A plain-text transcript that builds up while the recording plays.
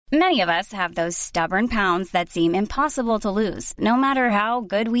Many of us have those stubborn pounds that seem impossible to lose, no matter how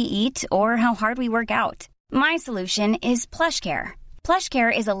good we eat or how hard we work out. My solution is PlushCare.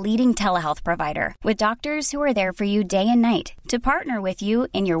 PlushCare is a leading telehealth provider with doctors who are there for you day and night to partner with you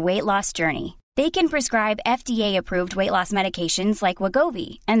in your weight loss journey. They can prescribe FDA-approved weight loss medications like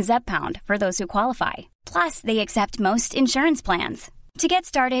Wegovy and Zepbound for those who qualify. Plus, they accept most insurance plans. To get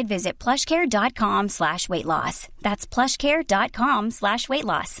started, visit plushcare.com/weightloss. That's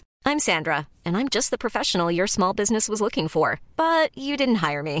plushcare.com/weightloss. I'm Sandra, and I'm just the professional your small business was looking for. But you didn't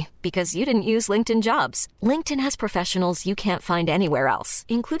hire me because you didn't use LinkedIn Jobs. LinkedIn has professionals you can't find anywhere else,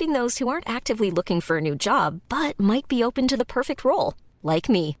 including those who aren't actively looking for a new job, but might be open to the perfect role, like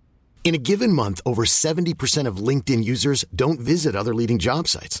me. In a given month, over 70% of LinkedIn users don't visit other leading job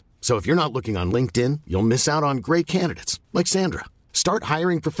sites. So if you're not looking on LinkedIn, you'll miss out on great candidates like Sandra. Start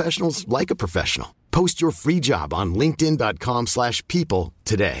hiring professionals like a professional. Post your free job on linkedin.com/people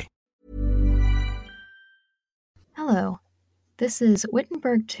today. Hello. This is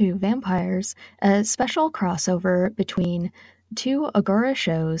Wittenberg 2 Vampires, a special crossover between two Agora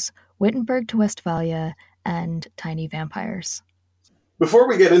shows, Wittenberg to Westphalia and Tiny Vampires. Before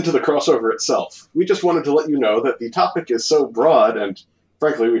we get into the crossover itself, we just wanted to let you know that the topic is so broad, and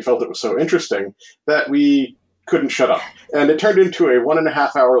frankly, we felt it was so interesting, that we couldn't shut up. And it turned into a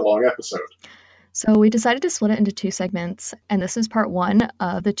 1.5 hour long episode. So we decided to split it into two segments, and this is part one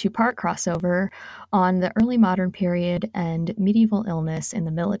of the two-part crossover on the early modern period and medieval illness in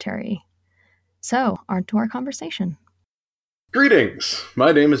the military. So, on to our conversation. Greetings!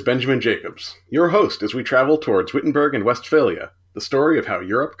 My name is Benjamin Jacobs, your host as we travel towards Wittenberg and Westphalia, the story of how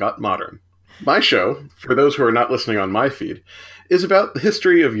Europe got modern. My show, for those who are not listening on my feed, is about the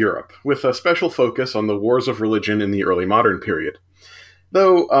history of Europe, with a special focus on the wars of religion in the early modern period.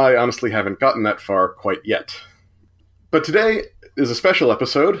 Though I honestly haven't gotten that far quite yet. But today is a special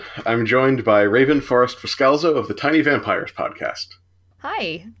episode. I'm joined by Raven Forrest Friscalzo of the Tiny Vampires podcast.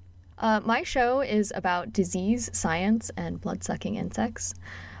 Hi. My show is about disease, science, and blood-sucking insects.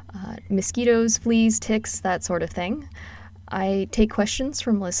 Mosquitoes, fleas, ticks, that sort of thing. I take questions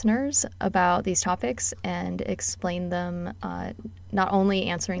from listeners about these topics and explain them, not only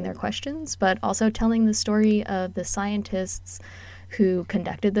answering their questions, but also telling the story of the scientists who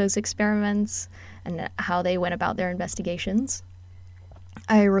conducted those experiments and how they went about their investigations.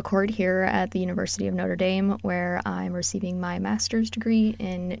 I record here at the University of Notre Dame, where I'm receiving my master's degree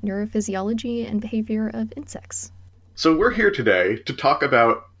in neurophysiology and behavior of insects. So we're here today to talk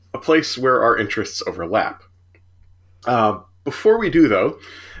about a place where our interests overlap. Before we do, though,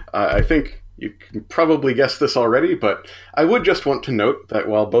 I think you can probably guess this already, but I would just want to note that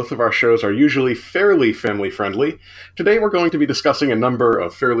while both of our shows are usually fairly family-friendly, today we're going to be discussing a number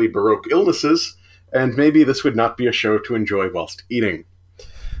of fairly baroque illnesses, and maybe this would not be a show to enjoy whilst eating.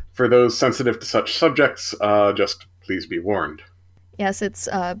 For those sensitive to such subjects, just please be warned. Yes, it's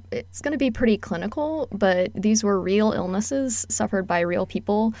going to be pretty clinical, but these were real illnesses suffered by real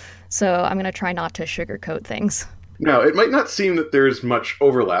people, so I'm going to try not to sugarcoat things. Now, it might not seem that there's much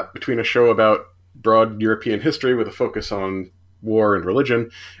overlap between a show about broad European history with a focus on war and religion,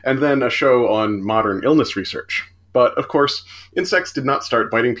 and then a show on modern illness research. But, of course, insects did not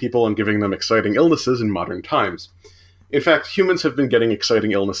start biting people and giving them exciting illnesses in modern times. In fact, humans have been getting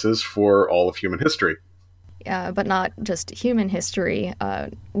exciting illnesses for all of human history. Yeah, but not just human history.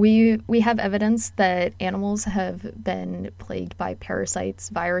 We have evidence that animals have been plagued by parasites,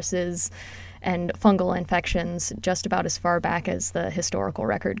 viruses, and fungal infections just about as far back as the historical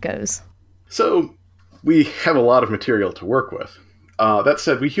record goes. So, we have a lot of material to work with. That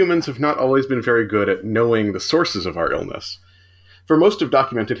said, we humans have not always been very good at knowing the sources of our illness. For most of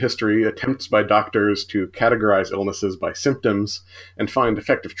documented history, attempts by doctors to categorize illnesses by symptoms and find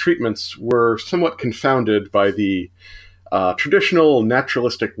effective treatments were somewhat confounded by the traditional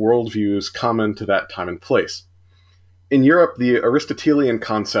naturalistic worldviews common to that time and place. In Europe, the Aristotelian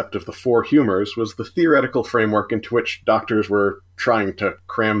concept of the four humors was the theoretical framework into which doctors were trying to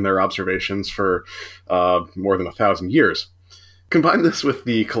cram their observations for more than 1,000 years. Combine this with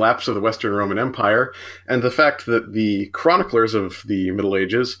the collapse of the Western Roman Empire and the fact that the chroniclers of the Middle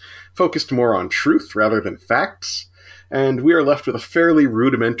Ages focused more on truth rather than facts, and we are left with a fairly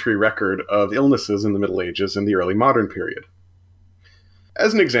rudimentary record of illnesses in the Middle Ages and the early modern period.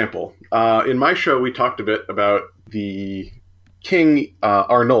 As an example, in my show we talked a bit about the king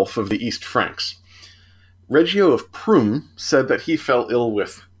Arnulf of the East Franks. Reggio of Prum said that he fell ill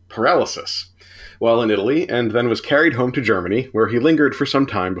with paralysis while in Italy, and then was carried home to Germany, where he lingered for some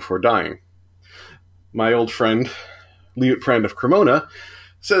time before dying. My old friend, Liutprand of Cremona,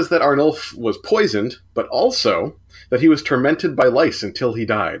 says that Arnulf was poisoned, but also that he was tormented by lice until he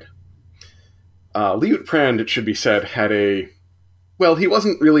died. Liutprand, it should be said, had he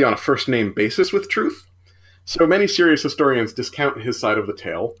wasn't really on a first-name basis with truth, so many serious historians discount his side of the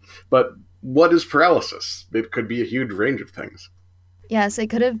tale. But what is paralysis? It could be a huge range of things. Yes, it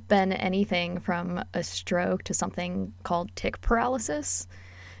could have been anything from a stroke to something called tick paralysis,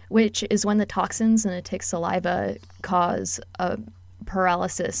 which is when the toxins in a tick's saliva cause a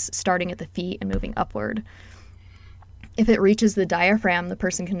paralysis starting at the feet and moving upward. If it reaches the diaphragm, the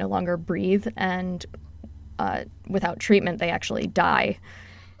person can no longer breathe, and without treatment, they actually die.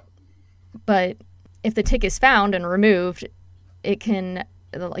 But if the tick is found and removed,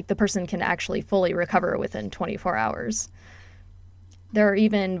 the person can actually fully recover within 24 hours. There are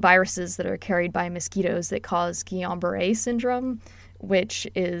even viruses that are carried by mosquitoes that cause Guillain-Barré syndrome, which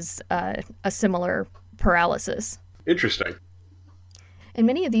is a similar paralysis. Interesting. In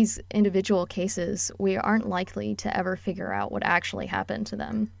many of these individual cases, we aren't likely to ever figure out what actually happened to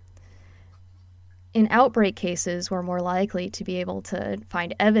them. In outbreak cases, we're more likely to be able to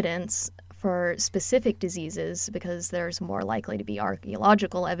find evidence for specific diseases because there's more likely to be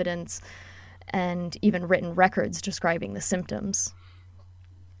archaeological evidence and even written records describing the symptoms.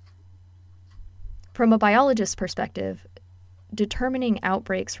 From a biologist's perspective, determining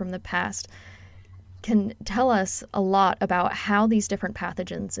outbreaks from the past can tell us a lot about how these different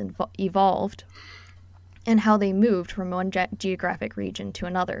pathogens evolved and how they moved from one geographic region to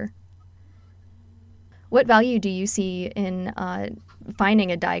another. What value do you see in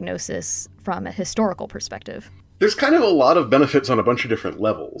finding a diagnosis from a historical perspective? There's kind of a lot of benefits on a bunch of different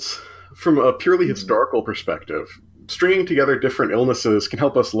levels. From a purely historical perspective, stringing together different illnesses can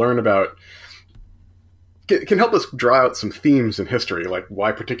help us draw out some themes in history, like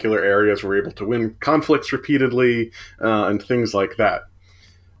why particular areas were able to win conflicts repeatedly, and things like that.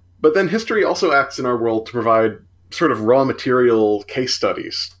 But then history also acts in our world to provide sort of raw material case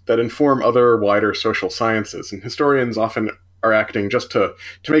studies that inform other wider social sciences, and historians often are acting just to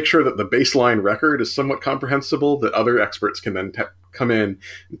make sure that the baseline record is somewhat comprehensible, that other experts can then come in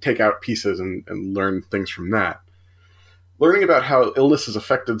and take out pieces and learn things from that. Learning about how illnesses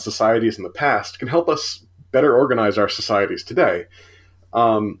affected societies in the past can help us better organize our societies today.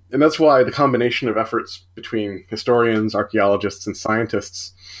 And that's why the combination of efforts between historians, archaeologists, and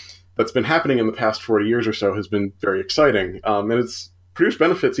scientists that's been happening in the past 40 years or so has been very exciting. And it's produced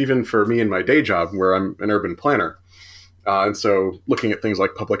benefits even for me in my day job, where I'm an urban planner. And so looking at things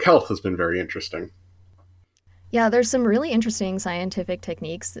like public health has been very interesting. Yeah, there's some really interesting scientific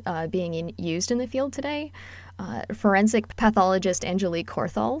techniques being used in the field today. Forensic pathologist Angelique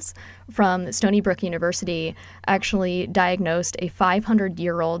Corthals from Stony Brook University actually diagnosed a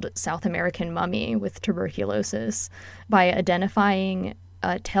 500-year-old South American mummy with tuberculosis by identifying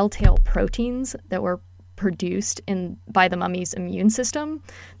telltale proteins that were produced by the mummy's immune system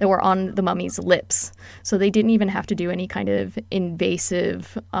that were on the mummy's lips. So they didn't even have to do any kind of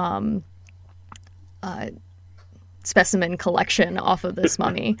invasive specimen collection off of this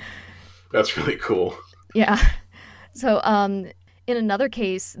mummy. That's really cool. Yeah. So in another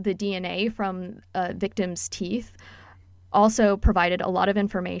case, the DNA from a victim's teeth also provided a lot of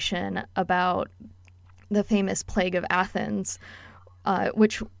information about the famous Plague of Athens,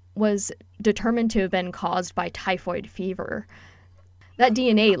 which was determined to have been caused by typhoid fever. That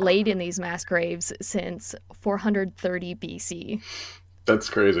DNA laid in these mass graves since 430 BC. That's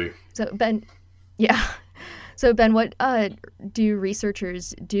crazy. So Ben, what do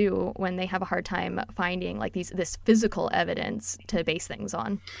researchers do when they have a hard time finding this physical evidence to base things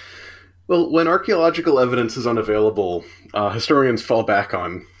on? Well, when archaeological evidence is unavailable, historians fall back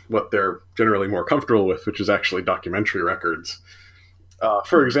on what they're generally more comfortable with, which is actually documentary records.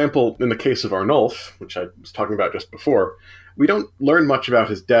 For example, in the case of Arnulf, which I was talking about just before, we don't learn much about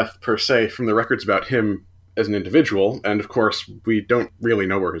his death per se from the records about him as an individual, and of course, we don't really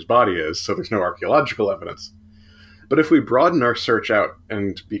know where his body is, so there's no archaeological evidence. But if we broaden our search out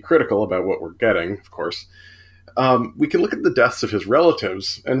and be critical about what we're getting, of course, we can look at the deaths of his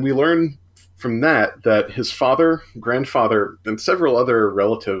relatives, and we learn from that his father, grandfather, and several other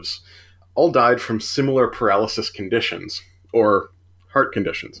relatives all died from similar paralysis conditions, or heart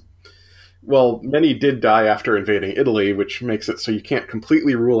conditions. Well, many did die after invading Italy, which makes it so you can't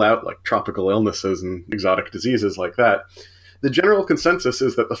completely rule out tropical illnesses and exotic diseases like that. The general consensus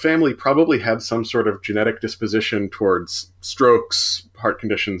is that the family probably had some sort of genetic disposition towards strokes, heart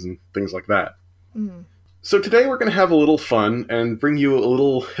conditions, and things like that. Mm. So today we're going to have a little fun and bring you a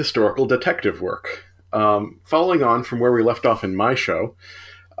little historical detective work. Following on from where we left off in my show,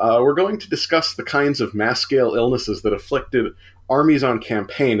 we're going to discuss the kinds of mass-scale illnesses that afflicted armies on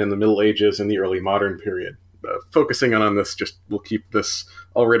campaign in the Middle Ages and the early modern period. Focusing on this just will keep this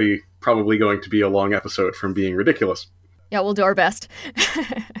already probably going to be a long episode from being ridiculous. Yeah, we'll do our best.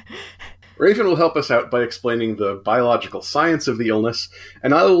 Raven will help us out by explaining the biological science of the illness,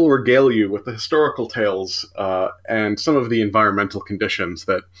 and I will regale you with the historical tales and some of the environmental conditions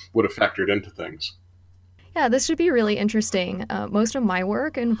that would have factored into things. Yeah, this should be really interesting. Most of my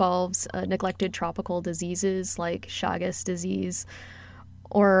work involves neglected tropical diseases like Chagas disease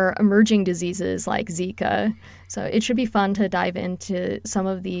or emerging diseases like Zika. So it should be fun to dive into some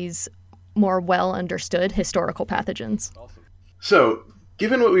of these more well-understood historical pathogens. So,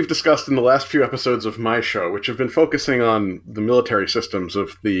 given what we've discussed in the last few episodes of my show, which have been focusing on the military systems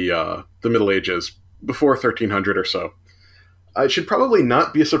of the Middle Ages, before 1300 or so, it should probably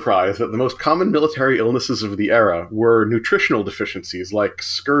not be a surprise that the most common military illnesses of the era were nutritional deficiencies like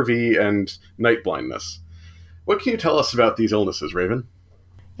scurvy and night blindness. What can you tell us about these illnesses, Raven?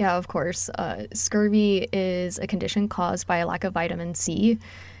 Yeah, of course. Scurvy is a condition caused by a lack of vitamin C.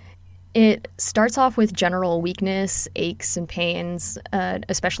 It starts off with general weakness, aches, and pains,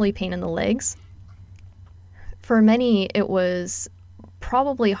 especially pain in the legs. For many, it was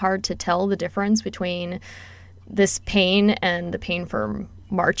probably hard to tell the difference between this pain and the pain from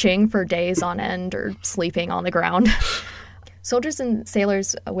marching for days on end or sleeping on the ground. Soldiers and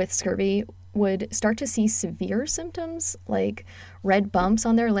sailors with scurvy would start to see severe symptoms like red bumps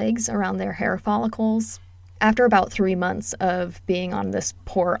on their legs around their hair follicles after about 3 months of being on this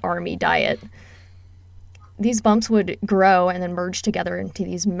poor army diet. These bumps would grow and then merge together into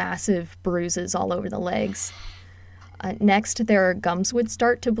these massive bruises all over the legs. Next, their gums would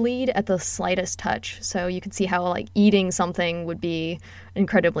start to bleed at the slightest touch. So you could see how like eating something would be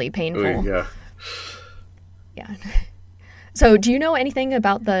incredibly painful. Yeah. Yeah. So do you know anything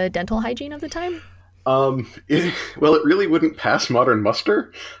about the dental hygiene of the time? It really wouldn't pass modern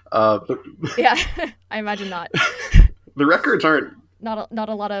muster. Yeah, I imagine not. The records aren't... Not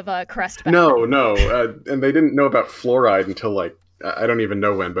a lot of Crest back No, then. and they didn't know about fluoride until, like, I don't even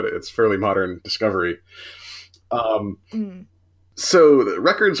know when, but it's fairly modern discovery. So the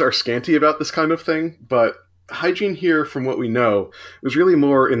records are scanty about this kind of thing, but hygiene here, from what we know, was really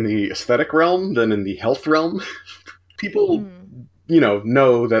more in the aesthetic realm than in the health realm. People,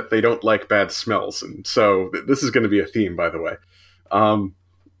 know that they don't like bad smells, and so this is going to be a theme, by the way.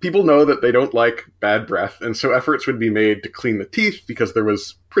 People know that they don't like bad breath, and so efforts would be made to clean the teeth because there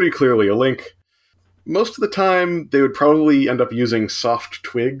was pretty clearly a link. Most of the time, they would probably end up using soft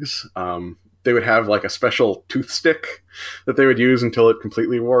twigs. They would have like a special tooth stick that they would use until it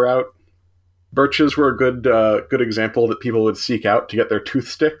completely wore out. Birches were a good example that people would seek out to get their tooth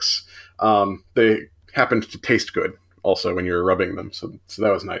sticks. They happened to taste good also when you were rubbing them, so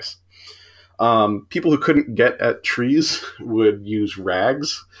that was nice. People who couldn't get at trees would use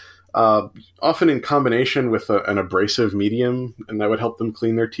rags, often in combination with an abrasive medium, and that would help them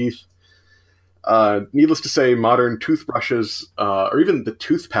clean their teeth. Needless to say, modern toothbrushes, or even the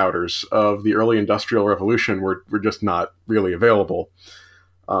tooth powders of the early Industrial Revolution were just not really available.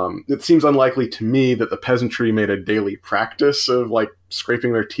 It seems unlikely to me that the peasantry made a daily practice of, like,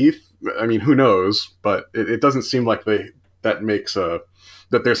 scraping their teeth. I mean, who knows? But it doesn't seem like that makes that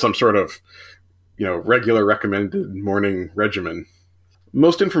there's some sort of, regular recommended morning regimen.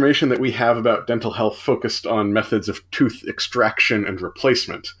 Most information that we have about dental health focused on methods of tooth extraction and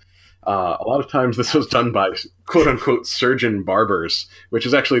replacement. A lot of times this was done by quote-unquote surgeon barbers, which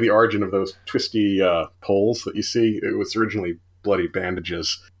is actually the origin of those twisty poles that you see. It was originally bloody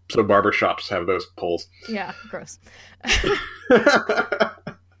bandages, so barber shops have those poles. Yeah, gross.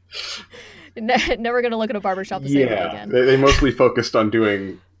 Never going to look at a barbershop the same way again. They mostly focused on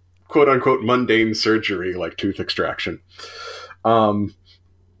doing quote-unquote mundane surgery like tooth extraction. But,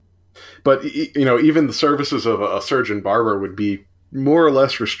 even the services of a surgeon barber would be more or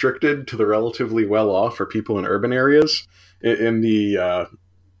less restricted to the relatively well-off or people in urban areas. In the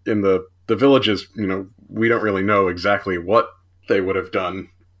villages, we don't really know exactly what they would have done.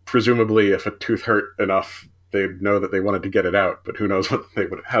 Presumably, if a tooth hurt enough, they'd know that they wanted to get it out, but who knows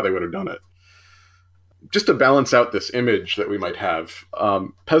how they would have done it. Just to balance out this image that we might have,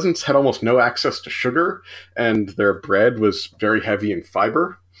 peasants had almost no access to sugar, and their bread was very heavy in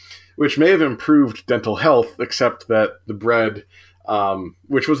fiber, which may have improved dental health, except that the bread,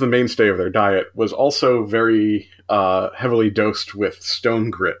 which was the mainstay of their diet, was also very heavily dosed with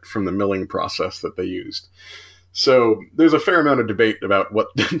stone grit from the milling process that they used. So there's a fair amount of debate about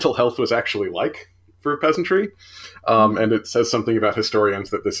what dental health was actually like for peasantry, and it says something about historians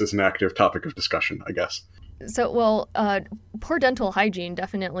that this is an active topic of discussion, I guess. So, poor dental hygiene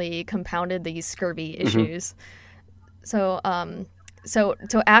definitely compounded these scurvy issues. So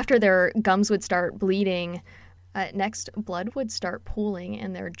after their gums would start bleeding, next blood would start pooling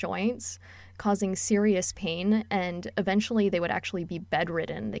in their joints, causing serious pain, and eventually they would actually be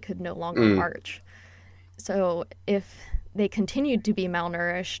bedridden. They could no longer march. So if they continued to be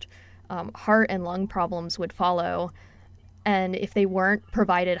malnourished, heart and lung problems would follow. And if they weren't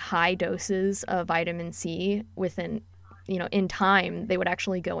provided high doses of vitamin C within, in time, they would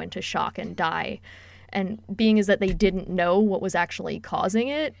actually go into shock and die. And being as that they didn't know what was actually causing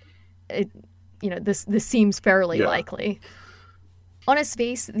it, this seems fairly likely. On its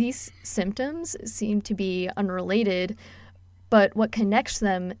face, these symptoms seem to be unrelated, but what connects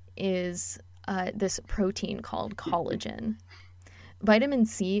them is this protein called collagen. Vitamin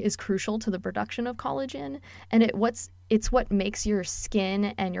C is crucial to the production of collagen, and it's what makes your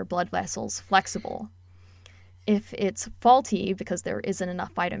skin and your blood vessels flexible. If it's faulty because there isn't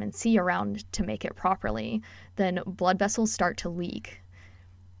enough vitamin C around to make it properly, then blood vessels start to leak.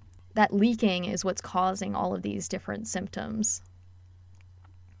 That leaking is what's causing all of these different symptoms.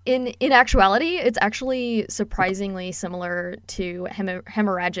 In actuality, it's actually surprisingly similar to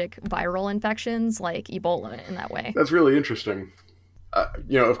hemorrhagic viral infections like Ebola in that way. That's really interesting.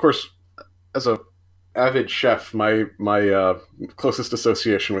 Of course, as a avid chef, my closest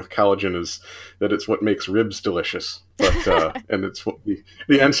association with collagen is that it's what makes ribs delicious, but and it's what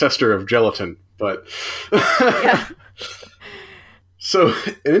the ancestor of gelatin. But yeah. So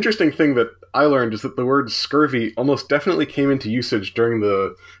an interesting thing that I learned is that the word scurvy almost definitely came into usage during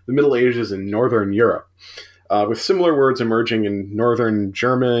the Middle Ages in Northern Europe, with similar words emerging in Northern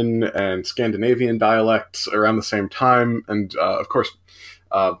German and Scandinavian dialects around the same time, and of course,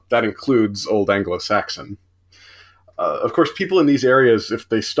 that includes Old Anglo-Saxon. Of course, people in these areas, if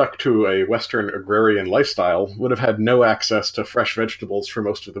they stuck to a Western agrarian lifestyle, would have had no access to fresh vegetables for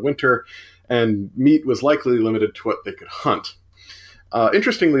most of the winter, and meat was likely limited to what they could hunt.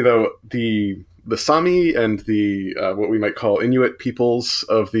 Interestingly, though, the Sami and the what we might call Inuit peoples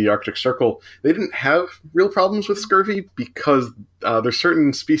of the Arctic Circle, they didn't have real problems with scurvy because there's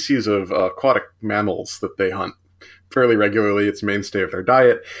certain species of aquatic mammals that they hunt fairly regularly. It's a mainstay of their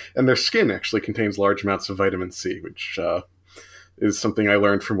diet, and their skin actually contains large amounts of vitamin C, which is something I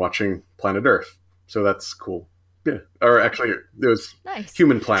learned from watching Planet Earth. So that's cool. Yeah, or actually, it was nice.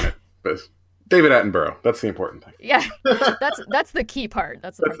 Human Planet, but David Attenborough. That's the important thing. Yeah, that's the key part.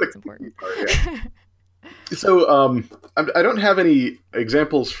 That's the part that's important. Part, yeah. So I don't have any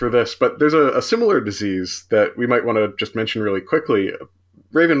examples for this, but there's a similar disease that we might want to just mention really quickly.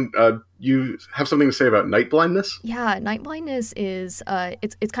 Raven, you have something to say about night blindness? Yeah, night blindness is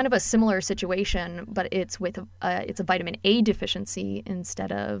it's kind of a similar situation, but it's with it's a vitamin A deficiency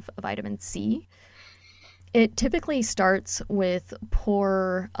instead of a vitamin C. It typically starts with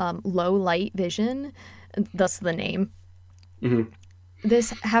poor low light vision, thus the name. Mm-hmm. This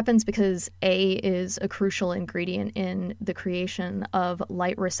happens because A is a crucial ingredient in the creation of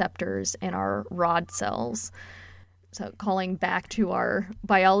light receptors in our rod cells. So calling back to our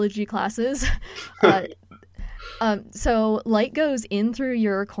biology classes. So light goes in through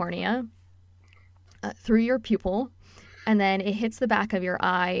your cornea, through your pupil, and then it hits the back of your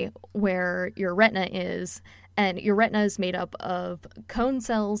eye where your retina is. And your retina is made up of cone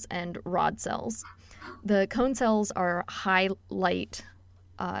cells and rod cells. The cone cells are high light.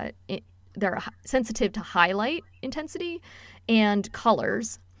 They're sensitive to high light intensity and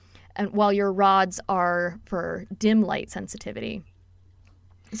colors. And while your rods are for dim light sensitivity.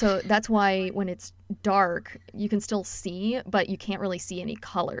 So that's why when it's dark, you can still see, but you can't really see any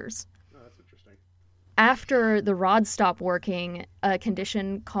colors. Oh, that's interesting. After the rods stop working, a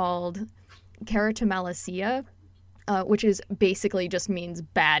condition called keratomalacia, which is basically just means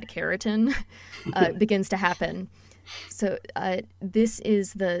bad keratin, begins to happen. So this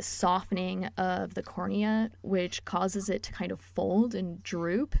is the softening of the cornea, which causes it to kind of fold and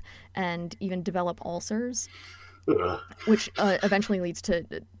droop and even develop ulcers, which eventually leads to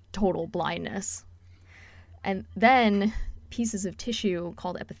total blindness. And then pieces of tissue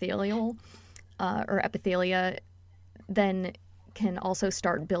called epithelial or epithelia then can also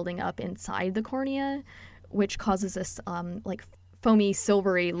start building up inside the cornea, which causes this like foamy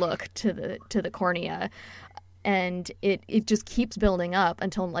silvery look to the cornea. And it just keeps building up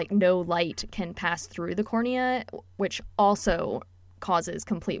until like no light can pass through the cornea, which also causes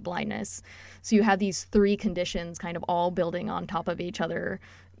complete blindness. So you have these three conditions kind of all building on top of each other.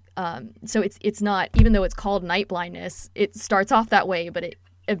 So it's not, even though it's called night blindness, it starts off that way, but it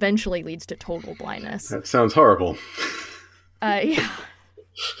eventually leads to total blindness. That sounds horrible. Yeah.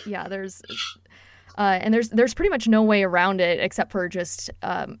 There's And there's pretty much no way around it except for just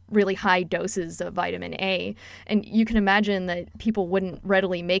really high doses of vitamin A. And you can imagine that people wouldn't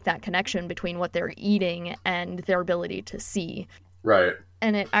readily make that connection between what they're eating and their ability to see. Right.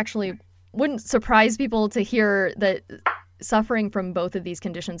 And it actually wouldn't surprise people to hear that suffering from both of these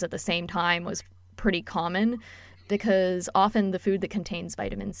conditions at the same time was pretty common, because often the food that contains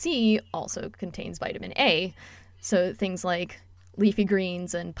vitamin C also contains vitamin A. So things like leafy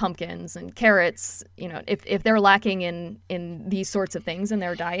greens and pumpkins and carrots, if they're lacking in these sorts of things in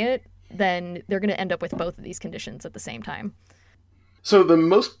their diet, then they're going to end up with both of these conditions at the same time. So the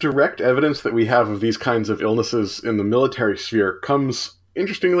most direct evidence that we have of these kinds of illnesses in the military sphere comes,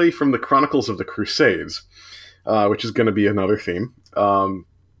 interestingly, from the Chronicles of the Crusades, which is going to be another theme,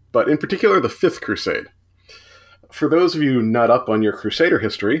 but in particular the Fifth Crusade. For those of you not up on your Crusader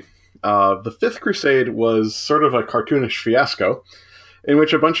history, the Fifth Crusade was sort of a cartoonish fiasco in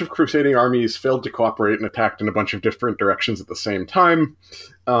which a bunch of crusading armies failed to cooperate and attacked in a bunch of different directions at the same time,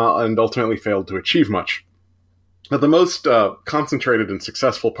 and ultimately failed to achieve much. But the most concentrated and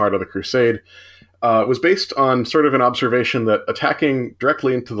successful part of the crusade was based on sort of an observation that attacking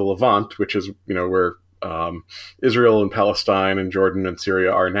directly into the Levant, which is where Israel and Palestine and Jordan and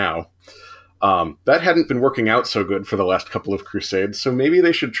Syria are now, that hadn't been working out so good for the last couple of crusades, so maybe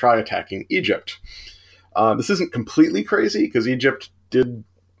they should try attacking Egypt. This isn't completely crazy, because Egypt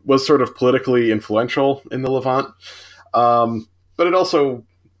was sort of politically influential in the Levant. But it also,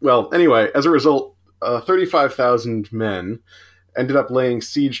 anyway, as a result, 35,000 men ended up laying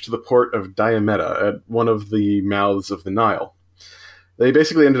siege to the port of Damietta at one of the mouths of the Nile. They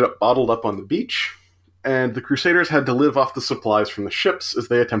basically ended up bottled up on the beach, and the Crusaders had to live off the supplies from the ships as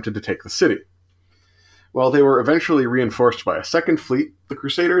they attempted to take the city. While they were eventually reinforced by a second fleet, the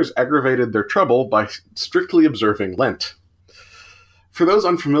Crusaders aggravated their trouble by strictly observing Lent. For those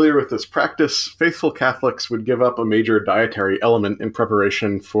unfamiliar with this practice, faithful Catholics would give up a major dietary element in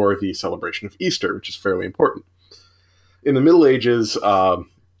preparation for the celebration of Easter, which is fairly important. In the Middle Ages, the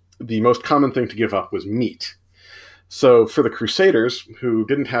most common thing to give up was meat. So for the Crusaders, who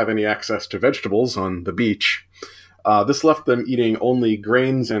didn't have any access to vegetables on the beach, this left them eating only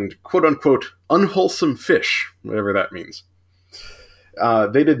grains and quote-unquote unwholesome fish, whatever that means.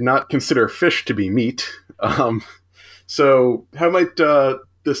 They did not consider fish to be meat. So how might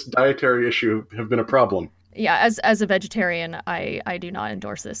this dietary issue have been a problem? Yeah, as a vegetarian, I do not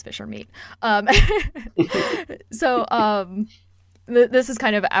endorse this fish or meat. This is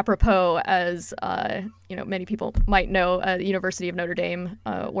kind of apropos, as many people might know, the University of Notre Dame,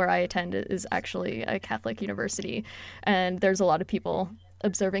 where I attend, is actually a Catholic university, and there's a lot of people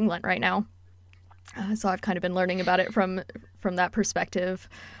observing Lent right now. So I've kind of been learning about it from that perspective.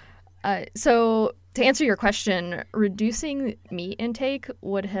 So to answer your question, reducing meat intake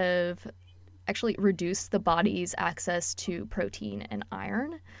would have actually reduced the body's access to protein and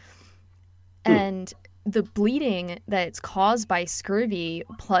iron. And the bleeding that's caused by scurvy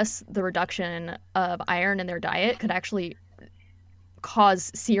plus the reduction of iron in their diet could actually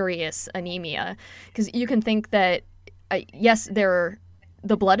cause serious anemia. Because you can think that, yes,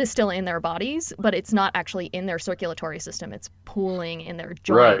 the blood is still in their bodies, but it's not actually in their circulatory system. It's pooling in their joints,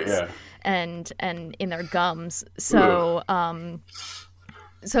 right, yeah, and in their gums. So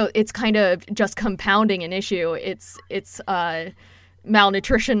so it's kind of just compounding an issue. It's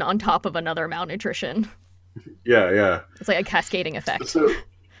malnutrition on top of another malnutrition. Yeah. It's like a cascading effect. So,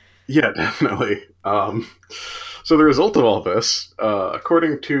 yeah, definitely. So the result of all this,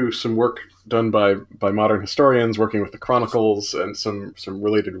 according to some work done by modern historians working with the Chronicles and some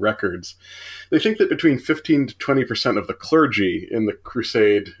related records, they think that between 15 to 20% of the clergy in the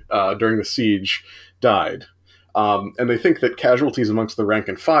crusade during the siege died. And they think that casualties amongst the rank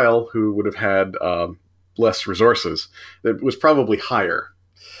and file, who would have had less resources, that was probably higher.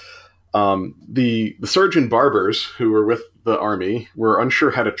 The surgeon barbers who were with the army were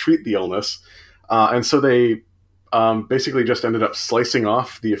unsure how to treat the illness, and so they basically just ended up slicing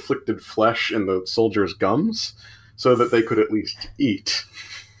off the afflicted flesh in the soldiers' gums so that they could at least eat.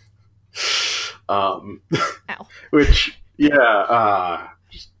 Ow. Which, yeah,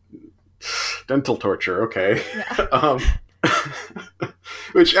 just dental torture, okay. Yeah.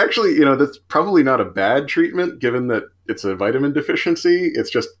 Which actually, that's probably not a bad treatment given that it's a vitamin deficiency. It's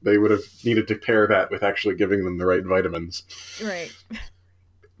just they would have needed to pair that with actually giving them the right vitamins. Right.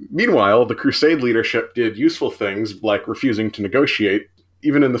 Meanwhile, the Crusade leadership did useful things like refusing to negotiate,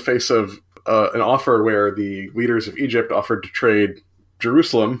 even in the face of an offer where the leaders of Egypt offered to trade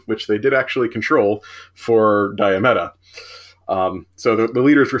Jerusalem, which they did actually control, for Damietta. So the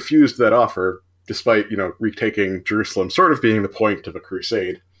leaders refused that offer, despite, retaking Jerusalem sort of being the point of a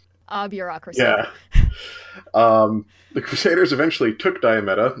crusade. Bureaucracy. Yeah. The Crusaders eventually took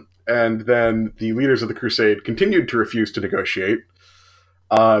Diomeda, and then the leaders of the Crusade continued to refuse to negotiate.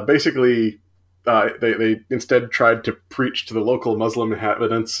 Basically, they instead tried to preach to the local Muslim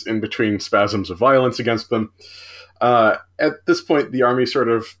inhabitants in between spasms of violence against them. At this point, the army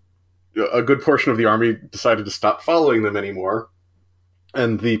a good portion of the army decided to stop following them anymore,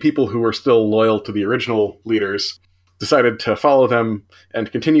 and the people who were still loyal to the original leaders decided to follow them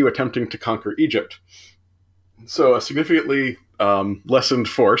and continue attempting to conquer Egypt. So a significantly lessened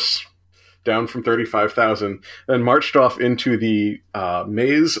force, down from 35,000, then marched off into the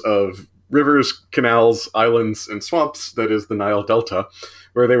maze of rivers, canals, islands, and swamps that is the Nile Delta,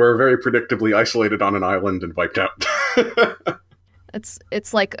 where they were very predictably isolated on an island and wiped out.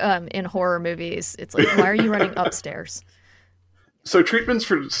 It's like in horror movies. It's like, why are you running upstairs? So treatments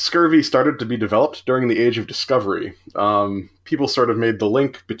for scurvy started to be developed during the Age of Discovery. People sort of made the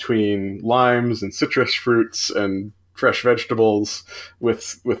link between limes and citrus fruits and fresh vegetables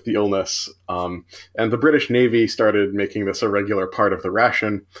with the illness. And the British Navy started making this a regular part of the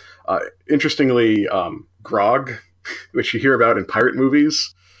ration. Interestingly, grog, which you hear about in pirate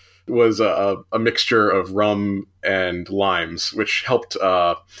movies, was a mixture of rum and limes, which helped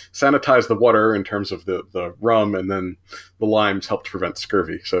sanitize the water in terms of the rum, and then the limes helped prevent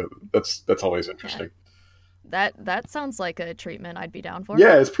scurvy. So that's always interesting. Yeah. That sounds like a treatment I'd be down for.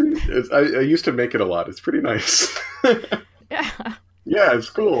 Yeah, it's pretty. I used to make it a lot. It's pretty nice. Yeah. Yeah, it's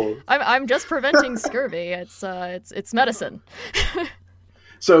cool. I'm just preventing scurvy. It's medicine.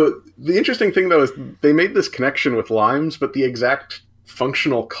 So the interesting thing though is they made this connection with limes, but the exact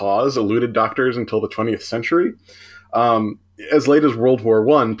functional cause eluded doctors until the 20th century. As late as World War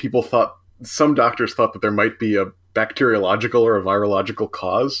I, some doctors thought that there might be a bacteriological or a virological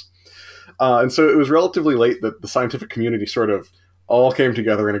cause. And so it was relatively late that the scientific community sort of all came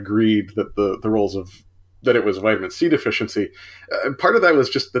together and agreed that that it was vitamin C deficiency. Part of that was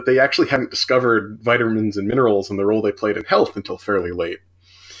just that they actually hadn't discovered vitamins and minerals and the role they played in health until fairly late.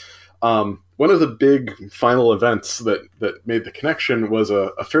 One of the big final events that made the connection was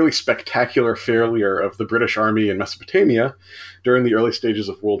a fairly spectacular failure of the British Army in Mesopotamia during the early stages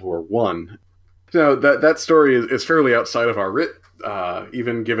of World War I. Now, that story is fairly outside of our writ,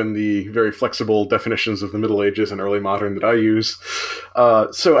 even given the very flexible definitions of the Middle Ages and early modern that I use.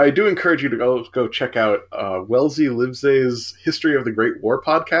 So I do encourage you to go check out Wellesley Livesey's History of the Great War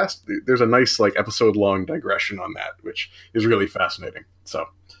podcast. There's a nice episode-long digression on that, which is really fascinating. So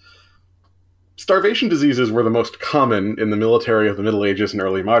starvation diseases were the most common in the military of the Middle Ages and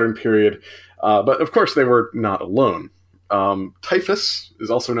early modern period, but of course they were not alone. Typhus is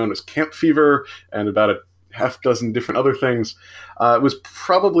also known as camp fever, and about a half dozen different other things. It was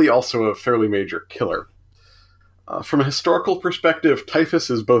probably also a fairly major killer. From a historical perspective, typhus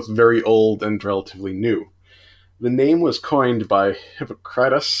is both very old and relatively new. The name was coined by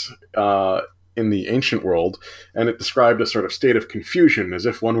Hippocrates in the ancient world, and it described a sort of state of confusion, as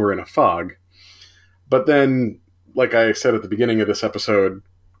if one were in a fog. But then, like I said at the beginning of this episode,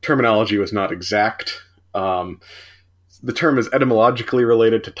 terminology was not exact. The term is etymologically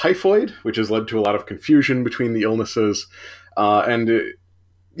related to typhoid, which has led to a lot of confusion between the illnesses. It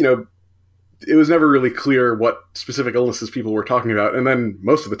was never really clear what specific illnesses people were talking about. And then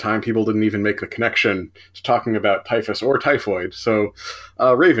most of the time, people didn't even make the connection to talking about typhus or typhoid. So,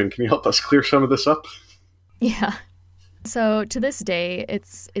 Raven, can you help us clear some of this up? Yeah. So to this day,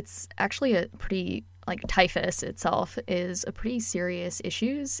 it's actually a pretty, typhus itself is a pretty serious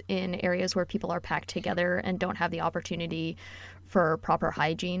issues in areas where people are packed together and don't have the opportunity for proper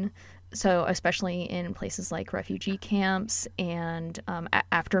hygiene. So especially in places like refugee camps and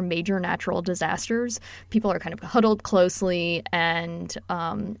after major natural disasters, people are kind of huddled closely and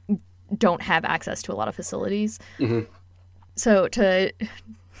don't have access to a lot of facilities. Mm-hmm. So to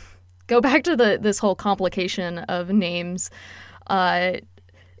go back to this whole complication of names,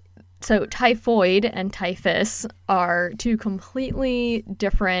 so typhoid and typhus are two completely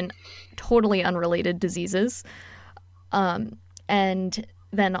different, totally unrelated diseases. And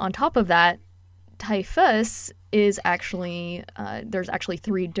then on top of that, typhus is actually, there's actually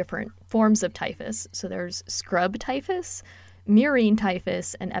three different forms of typhus. So there's scrub typhus, murine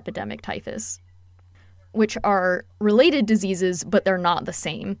typhus, and epidemic typhus, which are related diseases, but they're not the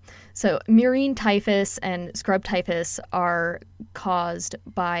same. So murine typhus and scrub typhus are caused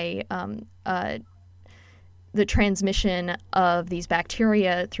by the transmission of these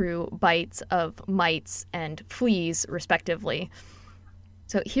bacteria through bites of mites and fleas, respectively.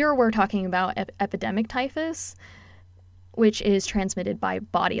 So here we're talking about epidemic typhus, which is transmitted by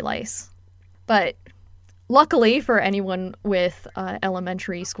body lice. But Luckily for anyone with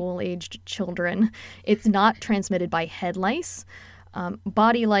elementary school-aged children, it's not transmitted by head lice.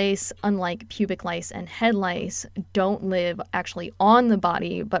 Body lice, unlike pubic lice and head lice, don't live actually on the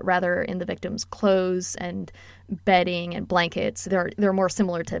body, but rather in the victim's clothes and bedding and blankets. They're more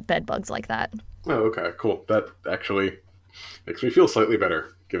similar to bed bugs like that. Oh, okay, cool. That actually makes me feel slightly better,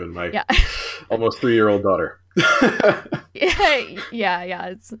 given my almost 3-year-old daughter. Yeah.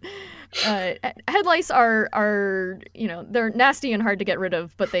 It's head lice are they're nasty and hard to get rid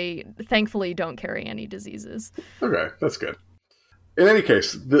of, but they thankfully don't carry any diseases. Okay, that's good. In any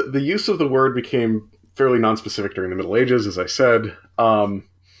case, the use of the word became fairly nonspecific during the Middle Ages, as I said,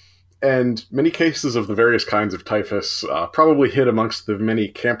 and many cases of the various kinds of typhus probably hid amongst the many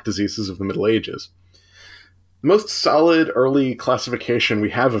camp diseases of the Middle Ages. The most solid early classification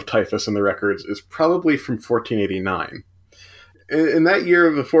we have of typhus in the records is probably from 1489. In that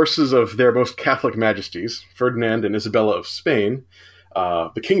year, the forces of their most Catholic majesties, Ferdinand and Isabella of Spain,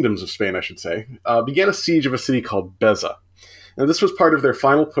 the kingdoms of Spain, I should say, began a siege of a city called Beza. Now, this was part of their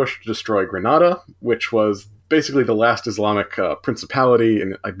final push to destroy Granada, which was basically the last Islamic principality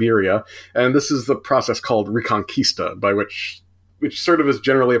in Iberia, and this is the process called Reconquista, which sort of is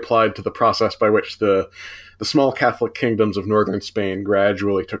generally applied to the process by which the small Catholic kingdoms of northern Spain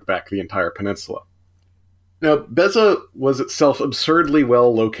gradually took back the entire peninsula. Now, Beza was itself absurdly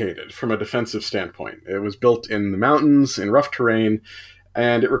well located from a defensive standpoint. It was built in the mountains, in rough terrain,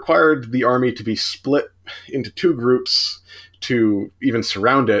 and it required the army to be split into 2 groups to even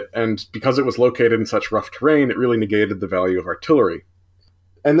surround it, and because it was located in such rough terrain, it really negated the value of artillery.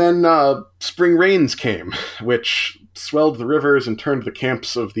 And then spring rains came, which swelled the rivers and turned the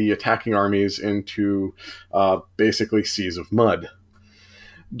camps of the attacking armies into basically seas of mud.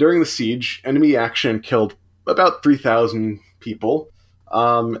 During the siege, enemy action killed about 3,000 people,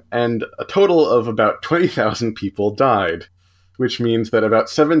 and a total of about 20,000 people died, which means that about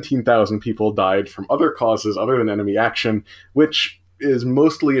 17,000 people died from other causes other than enemy action, which is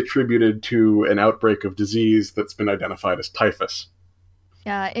mostly attributed to an outbreak of disease that's been identified as typhus.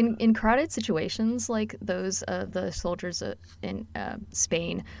 Yeah, in crowded situations like those of the soldiers in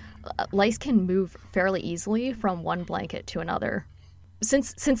Spain, lice can move fairly easily from one blanket to another.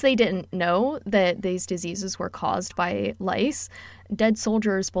 Since they didn't know that these diseases were caused by lice, dead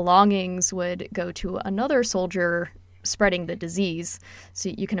soldiers' belongings would go to another soldier spreading the disease. So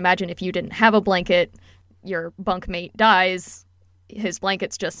you can imagine if you didn't have a blanket, your bunkmate dies, his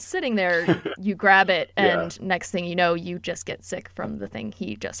blanket's just sitting there, you grab it, and next thing you know, you just get sick from the thing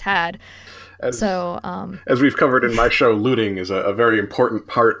he just had. As we've covered in my show, looting is a very important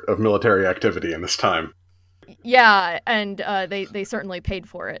part of military activity in this time. Yeah, and they certainly paid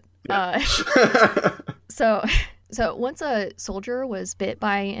for it. Yeah. So once a soldier was bit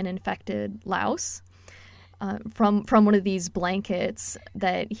by an infected louse, from one of these blankets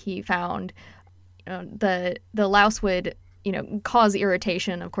that he found, the louse would cause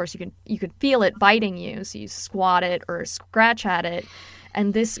irritation. Of course, you could feel it biting you, so you swat it or scratch at it,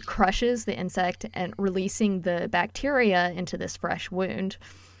 and this crushes the insect and releasing the bacteria into this fresh wound,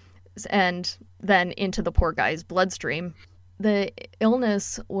 and then into the poor guy's bloodstream. The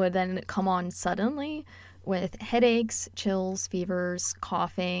illness would then come on suddenly with headaches, chills, fevers,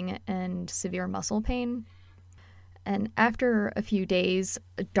 coughing, and severe muscle pain. And after a few days,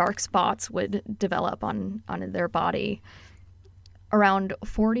 dark spots would develop on their body. Around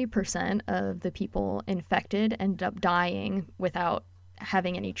 40% of the people infected ended up dying without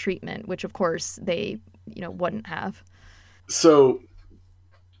having any treatment, which of course they, wouldn't have. So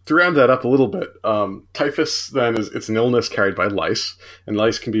to round that up a little bit, typhus then it's an illness carried by lice, and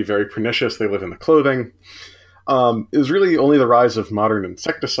lice can be very pernicious. They live in the clothing. It was really only the rise of modern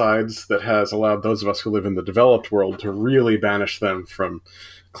insecticides that has allowed those of us who live in the developed world to really banish them from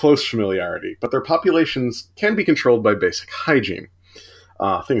close familiarity. But their populations can be controlled by basic hygiene.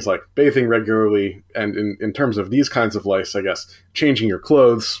 Things like bathing regularly, and in terms of these kinds of lice, I guess, changing your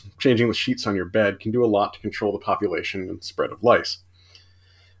clothes, changing the sheets on your bed can do a lot to control the population and spread of lice.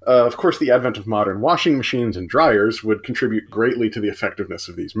 Of course, the advent of modern washing machines and dryers would contribute greatly to the effectiveness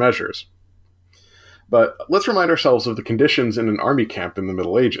of these measures. But let's remind ourselves of the conditions in an army camp in the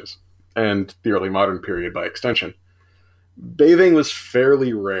Middle Ages, and the early modern period by extension. Bathing was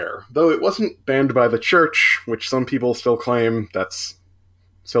fairly rare, though it wasn't banned by the church, which some people still claim that's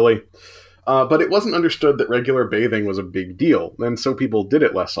silly. But it wasn't understood that regular bathing was a big deal, and so people did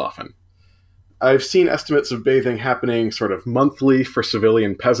it less often. I've seen estimates of bathing happening sort of monthly for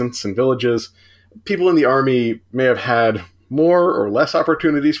civilian peasants in villages. People in the army may have had more or less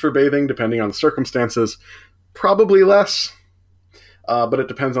opportunities for bathing, depending on the circumstances. Probably less, but it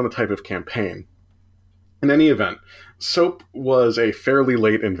depends on the type of campaign. In any event, soap was a fairly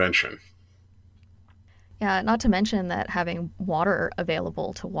late invention. Yeah, not to mention that having water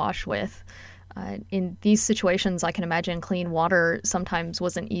available to wash with. In these situations, I can imagine clean water sometimes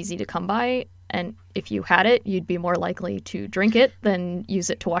wasn't easy to come by. And if you had it, you'd be more likely to drink it than use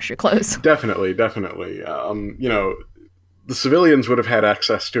it to wash your clothes. Definitely. The civilians would have had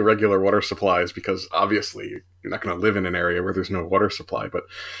access to regular water supplies because obviously you're not going to live in an area where there's no water supply. But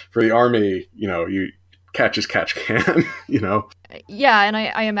for the army, you catch as catch can, Yeah, and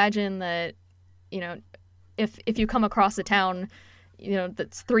I imagine that, if you come across a town,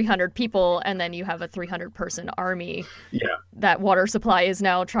 that's 300 people and then you have a 300-person army, that water supply is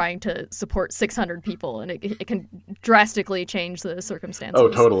now trying to support 600 people, and it can drastically change the circumstances. Oh,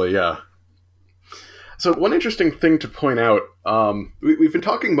 totally, yeah. So one interesting thing to point out, we've been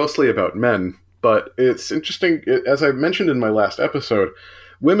talking mostly about men, but it's interesting, as I mentioned in my last episode,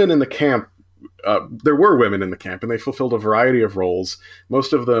 women in the camp, there were women in the camp, and they fulfilled a variety of roles,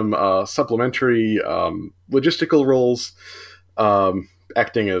 most of them supplementary logistical roles,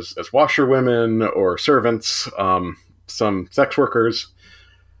 acting as washerwomen or servants, some sex workers.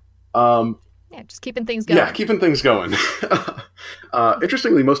 Just keeping things going. Yeah, keeping things going.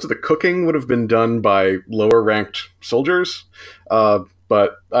 Interestingly, most of the cooking would have been done by lower-ranked soldiers,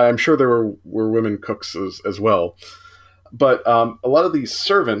 but I'm sure there were women cooks as well. But a lot of these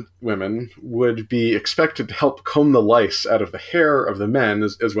servant women would be expected to help comb the lice out of the hair of the men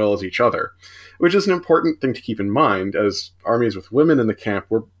as well as each other, which is an important thing to keep in mind, as armies with women in the camp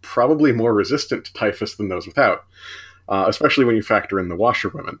were probably more resistant to typhus than those without, especially when you factor in the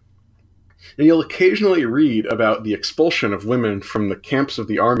washerwomen. And you'll occasionally read about the expulsion of women from the camps of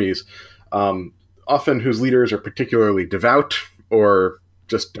the armies, often whose leaders are particularly devout or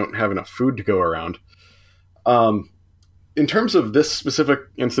just don't have enough food to go around. In terms of this specific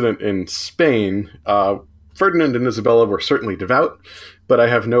incident in Spain, Ferdinand and Isabella were certainly devout, but I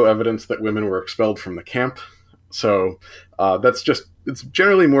have no evidence that women were expelled from the camp. So it's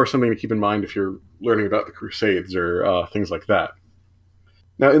generally more something to keep in mind if you're learning about the Crusades or things like that.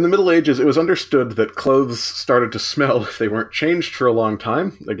 Now, in the Middle Ages, it was understood that clothes started to smell if they weren't changed for a long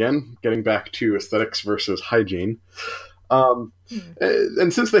time. Again, getting back to aesthetics versus hygiene.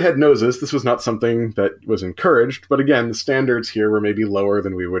 And since they had noses, this was not something that was encouraged. But again, the standards here were maybe lower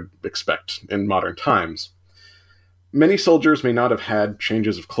than we would expect in modern times. Many soldiers may not have had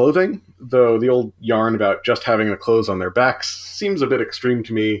changes of clothing, though the old yarn about just having the clothes on their backs seems a bit extreme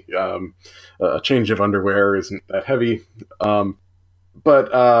to me. A change of underwear isn't that heavy.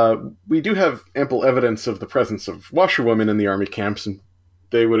 But we do have ample evidence of the presence of washerwomen in the army camps, and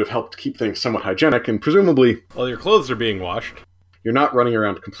they would have helped keep things somewhat hygienic, and presumably, while your clothes are being washed, you're not running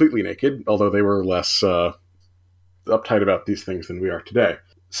around completely naked, although they were less uptight about these things than we are today.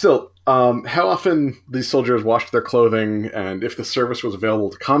 Still, how often these soldiers washed their clothing, and if the service was available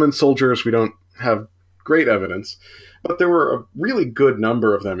to common soldiers, we don't have great evidence. But there were a really good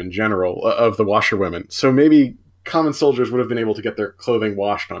number of them in general, of the washerwomen. So maybe common soldiers would have been able to get their clothing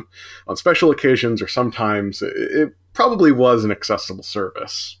washed on special occasions, or sometimes it probably was an accessible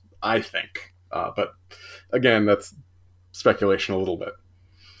service, I think. But again, that's speculation a little bit.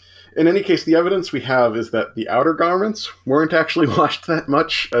 In any case, the evidence we have is that the outer garments weren't actually washed that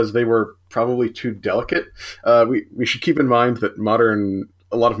much, as they were probably too delicate. We should keep in mind that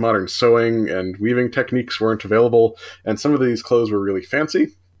a lot of modern sewing and weaving techniques weren't available, and some of these clothes were really fancy.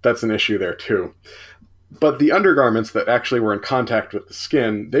 That's an issue there too. But the undergarments that actually were in contact with the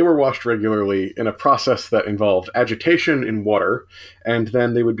skin, they were washed regularly in a process that involved agitation in water, and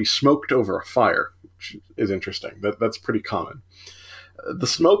then they would be smoked over a fire, which is interesting. That's pretty common. The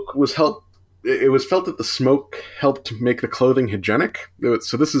smoke was it was felt that the smoke helped make the clothing hygienic,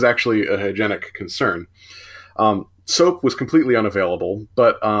 so this is actually a hygienic concern. Soap was completely unavailable,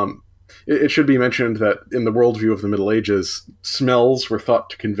 but it should be mentioned that in the worldview of the Middle Ages, smells were thought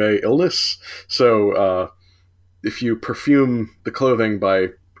to convey illness. So if you perfume the clothing by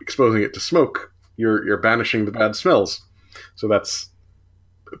exposing it to smoke, you're banishing the bad smells. So that's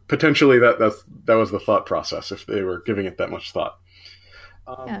potentially that was the thought process, if they were giving it that much thought.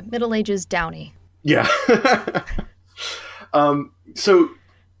 Middle Ages Downey. Yeah. So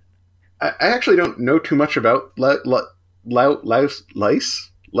I actually don't know too much about lice.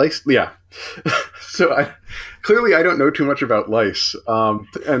 Lice, yeah. So clearly I don't know too much about lice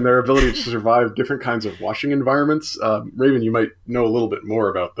and their ability to survive different kinds of washing environments. Raven, you might know a little bit more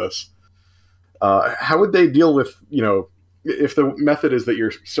about this. How would they deal with, if the method is that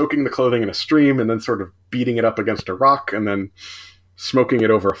you're soaking the clothing in a stream and then sort of beating it up against a rock and then smoking it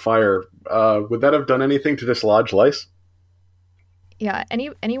over a fire, would that have done anything to dislodge lice? Yeah,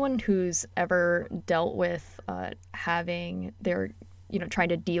 anyone who's ever dealt with having their, trying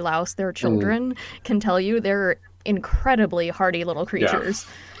to delouse their children can tell you they're incredibly hardy little creatures.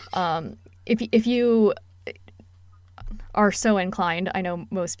 Yeah. If you are so inclined, I know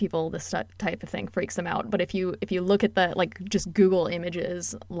most people this type of thing freaks them out, but if you look at the, like, just Google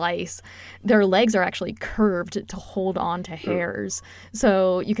images, lice, their legs are actually curved to hold on to hairs.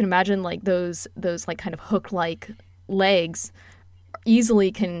 So you can imagine like those like kind of hook-like legs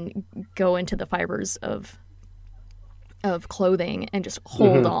easily can go into the fibers of clothing and just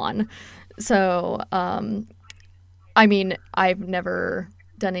hold on. So I mean, I've never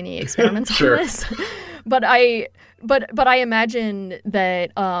done any experiments on this, but I imagine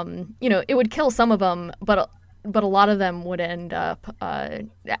that it would kill some of them, but a lot of them would end up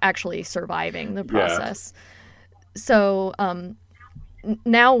actually surviving the process. Yeah. So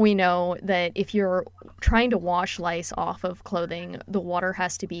now we know that if you're trying to wash lice off of clothing, the water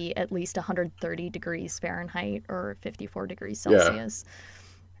has to be at least 130 degrees Fahrenheit or 54 degrees Celsius. Yeah.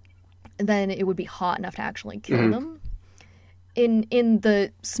 Then it would be hot enough to actually kill them. In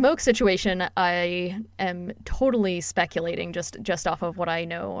the smoke situation, I am totally speculating just off of what I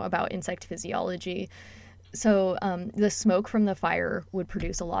know about insect physiology. So the smoke from the fire would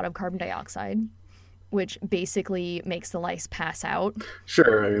produce a lot of carbon dioxide, which basically makes the lice pass out.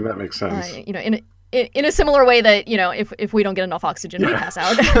 Sure, I mean, that makes sense. In a similar way that, if we don't get enough oxygen, we pass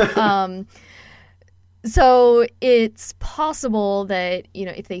out. So it's possible that,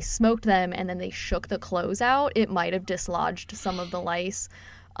 if they smoked them and then they shook the clothes out, it might have dislodged some of the lice.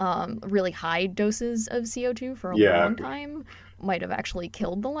 Really high doses of CO2 for a long time might have actually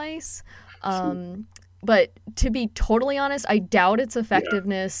killed the lice. But to be totally honest, I doubt its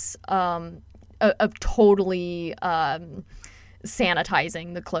effectiveness of totally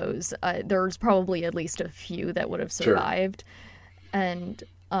sanitizing the clothes. There's probably at least a few that would have survived. Sure. And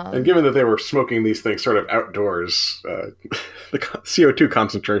given that they were smoking these things sort of outdoors, the CO2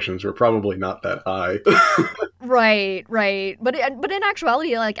 concentrations were probably not that high. Right. But in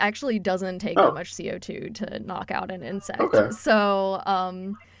actuality, it actually doesn't take that much CO2 to knock out an insect. Okay. So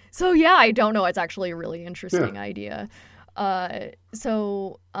yeah, I don't know. It's actually a really interesting idea. The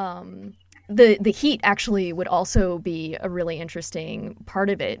heat actually would also be a really interesting part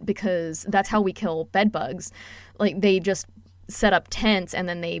of it, because that's how we kill bed bugs. Like, they just set up tents and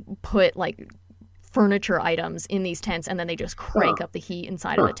then they put furniture items in these tents and then they just crank up the heat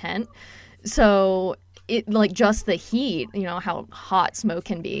inside of a tent. So it just the heat, how hot smoke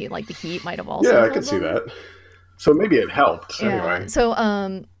can be, the heat might have also I could see that. So maybe it helped anyway. So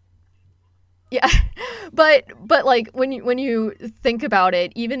but when you think about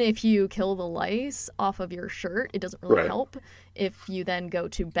it, even if you kill the lice off of your shirt, it doesn't really help if you then go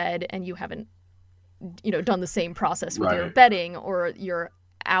to bed and you haven't done the same process with your bedding or your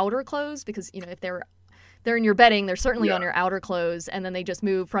outer clothes, because if they're in your bedding, they're certainly on your outer clothes, and then they just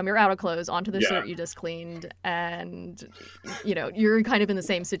move from your outer clothes onto the shirt you just cleaned, and you're kind of in the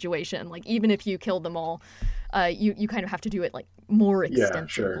same situation. Even if you killed them all, you kind of have to do it more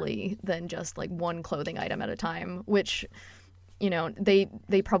extensively than just one clothing item at a time, which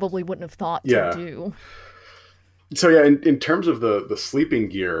they probably wouldn't have thought to do. So in terms of the sleeping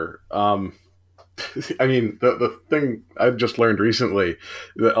gear, I mean, the thing I've just learned recently,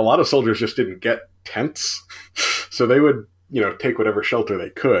 that a lot of soldiers just didn't get tents. So they would, take whatever shelter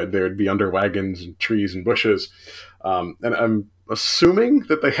they could. They would be under wagons and trees and bushes. And I'm assuming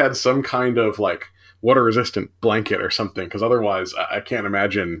that they had some kind of water-resistant blanket or something, because otherwise I can't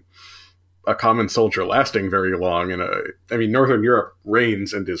imagine a common soldier lasting very long. Northern Europe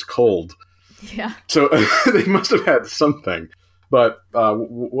rains and is cold. Yeah. So they must have had something. But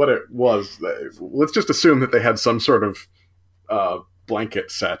what it was, let's just assume that they had some sort of blanket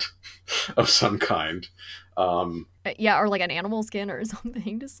set of some kind. Or an animal skin or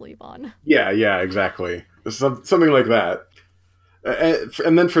something to sleep on. Yeah, exactly. Something like that.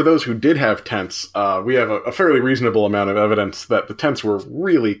 And then for those who did have tents, we have a fairly reasonable amount of evidence that the tents were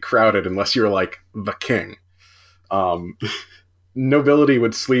really crowded unless you're the king. Nobility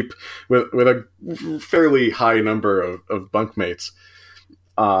would sleep with a fairly high number of bunkmates.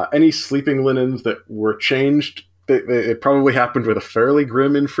 Any sleeping linens that were changed, it probably happened with a fairly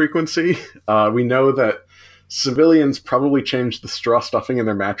grim infrequency. We know that civilians probably changed the straw stuffing in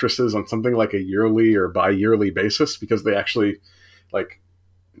their mattresses on something like a yearly or bi-yearly basis, because they actually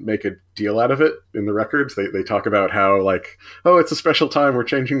make a deal out of it in the records. They talk about how it's a special time, we're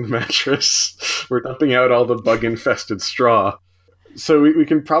changing the mattress, we're dumping out all the bug-infested straw. So we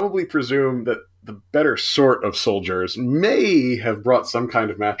can probably presume that the better sort of soldiers may have brought some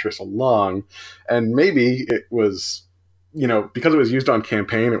kind of mattress along, and maybe it was because it was used on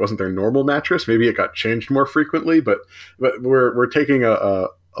campaign, it wasn't their normal mattress. Maybe it got changed more frequently, but we're taking a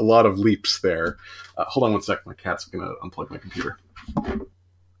lot of leaps there. Hold on one sec. My cat's going to unplug my computer.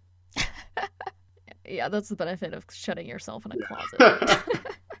 Yeah, that's the benefit of shutting yourself in a closet.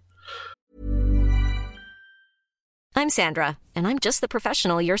 I'm Sandra, and I'm just the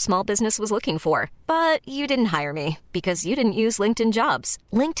professional your small business was looking for. But you didn't hire me because you didn't use LinkedIn Jobs.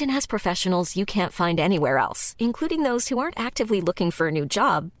 LinkedIn has professionals you can't find anywhere else, including those who aren't actively looking for a new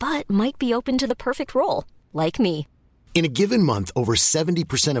job, but might be open to the perfect role, like me. In a given month, over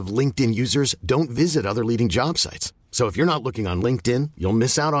 70% of LinkedIn users don't visit other leading job sites. So if you're not looking on LinkedIn, you'll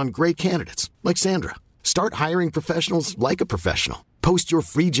miss out on great candidates like Sandra. Start hiring professionals like a professional. Post your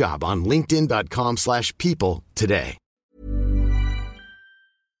free job on linkedin.com/people today.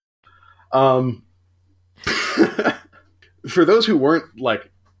 For those who weren't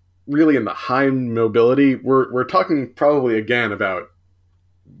really in the high mobility, we're talking probably again about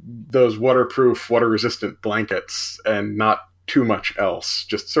those waterproof, water-resistant blankets and not too much else,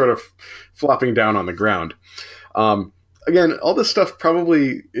 just sort of flopping down on the ground. Again, all this stuff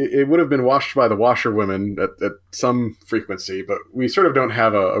probably, it would have been washed by the washerwomen at some frequency, but we sort of don't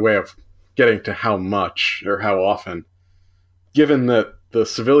have a way of getting to how much or how often. Given that the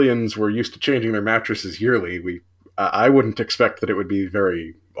civilians were used to changing their mattresses yearly, I wouldn't expect that it would be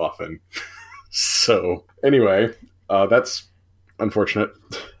very often. So, anyway, that's unfortunate.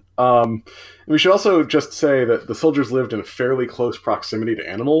 We should also just say that the soldiers lived in a fairly close proximity to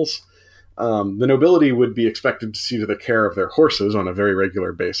animals. The nobility would be expected to see to the care of their horses on a very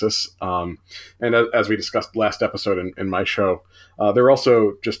regular basis. And as we discussed last episode in my show, there were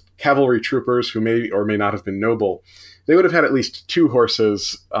also just cavalry troopers who may or may not have been noble. They would have had at least 2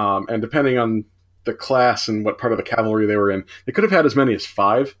 horses, and depending on the class and what part of the cavalry they were in, they could have had as many as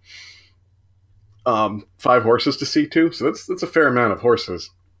 5. 5 horses to see to, so that's a fair amount of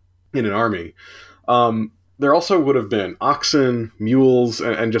horses in an army. There also would have been oxen, mules,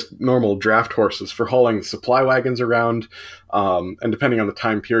 and just normal draft horses for hauling supply wagons around. And depending on the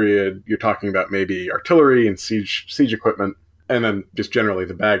time period, you're talking about maybe artillery and siege equipment, and then just generally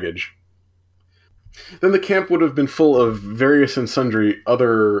the baggage. Then the camp would have been full of various and sundry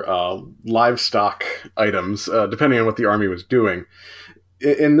other livestock items, depending on what the army was doing.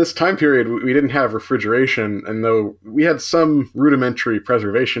 In this time period, we didn't have refrigeration, and though we had some rudimentary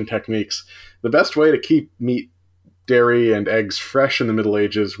preservation techniques, the best way to keep meat, dairy, and eggs fresh in the Middle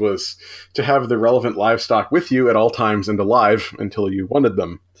Ages was to have the relevant livestock with you at all times and alive until you wanted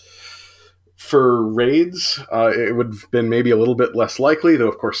them. For raids, it would have been maybe a little bit less likely, though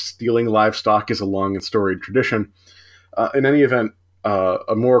of course stealing livestock is a long and storied tradition. In any event,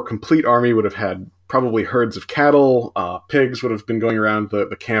 a more complete army would have had probably herds of cattle. Pigs would have been going around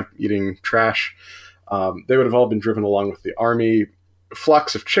the camp eating trash. They would have all been driven along with the army.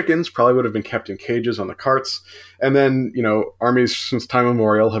 Flocks of chickens probably would have been kept in cages on the carts. And then, armies since time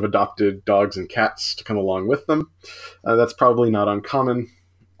immemorial have adopted dogs and cats to come along with them. That's probably not uncommon.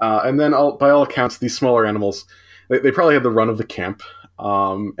 And then, by all accounts, these smaller animals, they probably had the run of the camp.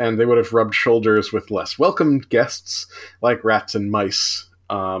 And they would have rubbed shoulders with less welcomed guests, like rats and mice,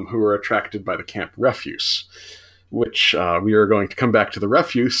 who were attracted by the camp refuse, which we are going to come back to the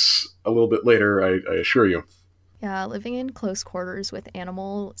refuse a little bit later, I assure you. Yeah, living in close quarters with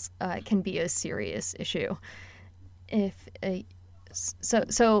animals can be a serious issue.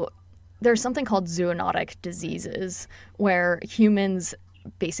 So there's something called zoonotic diseases, where humans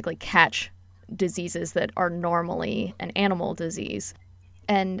basically catch diseases that are normally an animal disease.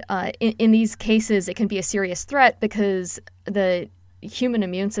 And in these cases, it can be a serious threat because the human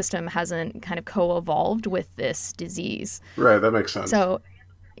immune system hasn't kind of co-evolved with this disease. Right, that makes sense. So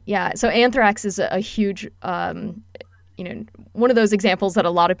anthrax is a huge, one of those examples that a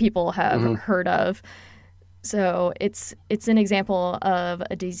lot of people have heard of. So it's an example of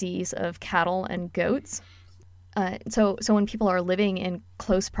a disease of cattle and goats. So when people are living in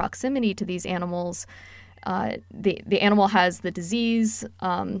close proximity to these animals, the animal has the disease,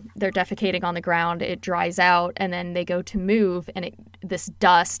 they're defecating on the ground, it dries out, and then they go to move, and this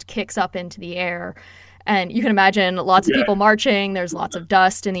dust kicks up into the air. And you can imagine lots of people marching, there's lots of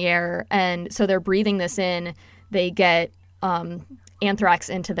dust in the air, and so they're breathing this in, they get anthrax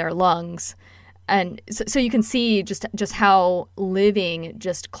into their lungs. And so you can see just how living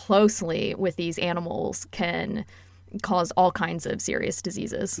just closely with these animals can cause all kinds of serious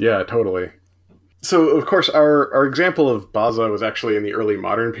diseases. Yeah, totally. So, of course, our example of Baza was actually in the early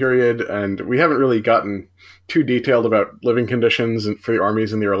modern period, and we haven't really gotten too detailed about living conditions for the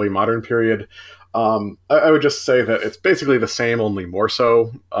armies in the early modern period. I would just say that it's basically the same, only more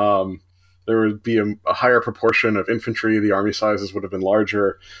so. There would be a higher proportion of infantry. The army sizes would have been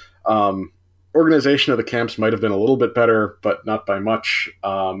larger. Organization of the camps might have been a little bit better, but not by much.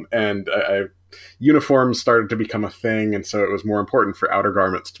 And uniforms started to become a thing, and so it was more important for outer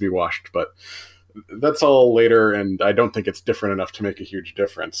garments to be washed. But that's all later, and I don't think it's different enough to make a huge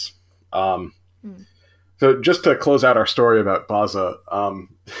difference. So just to close out our story about Baza,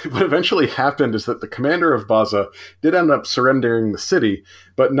 what eventually happened is that the commander of Baza did end up surrendering the city,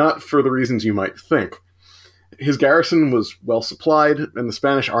 but not for the reasons you might think. His garrison was well supplied, and the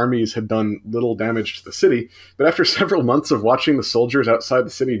Spanish armies had done little damage to the city, but after several months of watching the soldiers outside the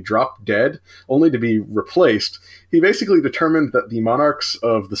city drop dead, only to be replaced, he basically determined that the monarchs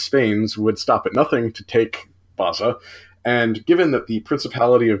of the Spains would stop at nothing to take Baza. And given that the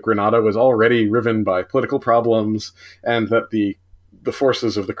Principality of Granada was already riven by political problems, and that the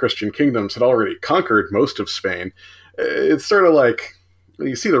forces of the Christian kingdoms had already conquered most of Spain, it's sort of like,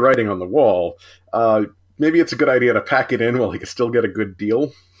 you see the writing on the wall. Maybe it's a good idea to pack it in while he could still get a good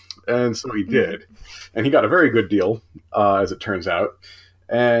deal. And so he did. And he got a very good deal, as it turns out.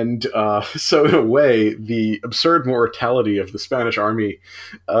 And so in a way, the absurd mortality of the Spanish army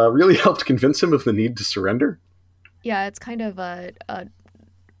really helped convince him of the need to surrender. Yeah, it's kind of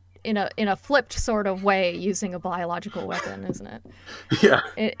in a flipped sort of way using a biological weapon, isn't it? Yeah.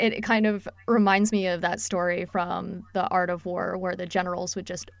 It kind of reminds me of that story from The Art of War, where the generals would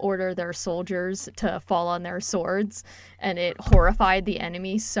just order their soldiers to fall on their swords, and it horrified the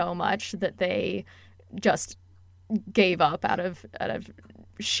enemy so much that they just gave up out of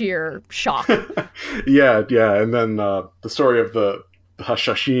sheer shock. Yeah. And then the story of the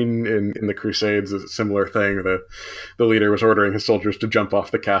Hashashin in the Crusades is a similar thing. The leader was ordering his soldiers to jump off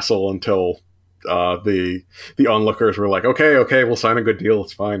the castle until the onlookers were like, okay, we'll sign a good deal.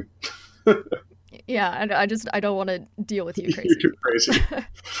 It's fine. Yeah, I don't want to deal with you, crazy. You're too crazy.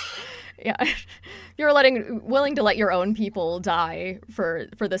 Yeah, you're willing to let your own people die for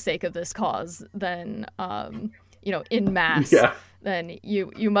the sake of this cause, then in mass. Yeah. Then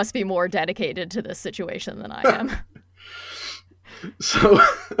you must be more dedicated to this situation than I am. So,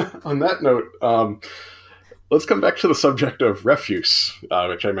 on that note, let's come back to the subject of refuse,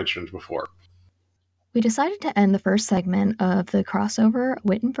 which I mentioned before. We decided to end the first segment of the crossover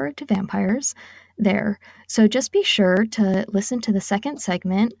Wittenberg to Vampires there. So just be sure to listen to the second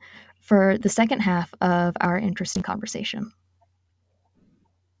segment for the second half of our interesting conversation.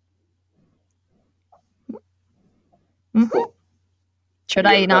 Mm-hmm. Cool. Should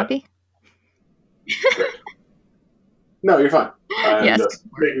I not be? No, you're fine. I'm Yes. just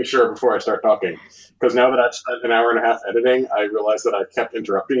making sure before I start talking. Because now that I've spent an hour and a half editing, I realize that I kept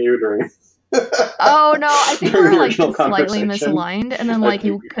interrupting you during... Oh, no, I think during we're the like original slightly conversation. misaligned, and then like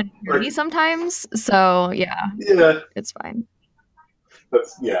you could hear me sometimes, so yeah, it's fine.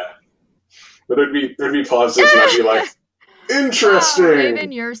 Yeah. But there'd be pauses, and I'd be like, interesting! Oh,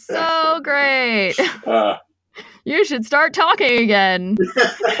 Raven, you're so great! You should start talking again.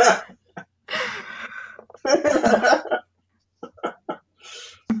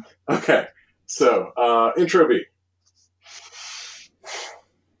 Okay, so, intro B.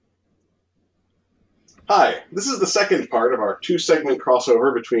 Hi, this is the second part of our two-segment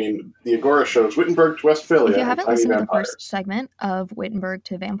crossover between the Agora shows Wittenberg to Westphalia If you and haven't Tiny listened to the Vampires. first segment of Wittenberg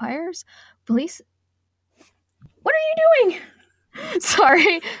to Vampires, please... What are you doing?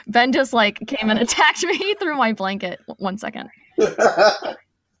 Sorry, Ben just came and attacked me through my blanket. 1 second.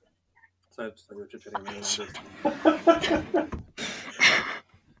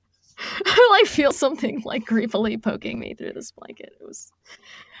 I feel something creepily poking me through this blanket. It was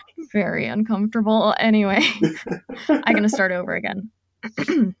very uncomfortable. Anyway, I'm going to start over again.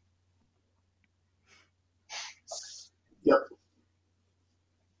 Yep.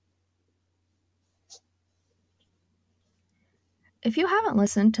 If you haven't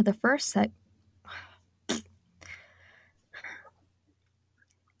listened to the first segment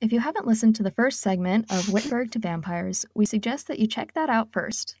of Wittenberg to Vampires, we suggest that you check that out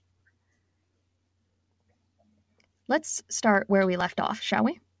first. Let's start where we left off, shall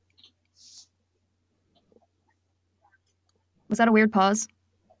we? Was that a weird pause?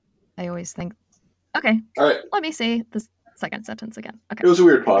 I always think... Okay. All right. Let me say the second sentence again. Okay. It was a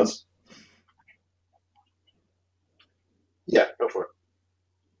weird pause. Yeah, go for it.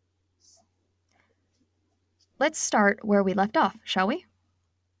 Let's start where we left off, shall we?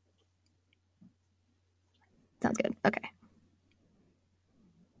 Sounds good. Okay.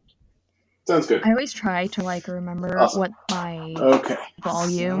 Sounds good. I always try to remember Awesome. what my Okay.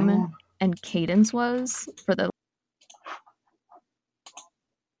 volume and cadence was for the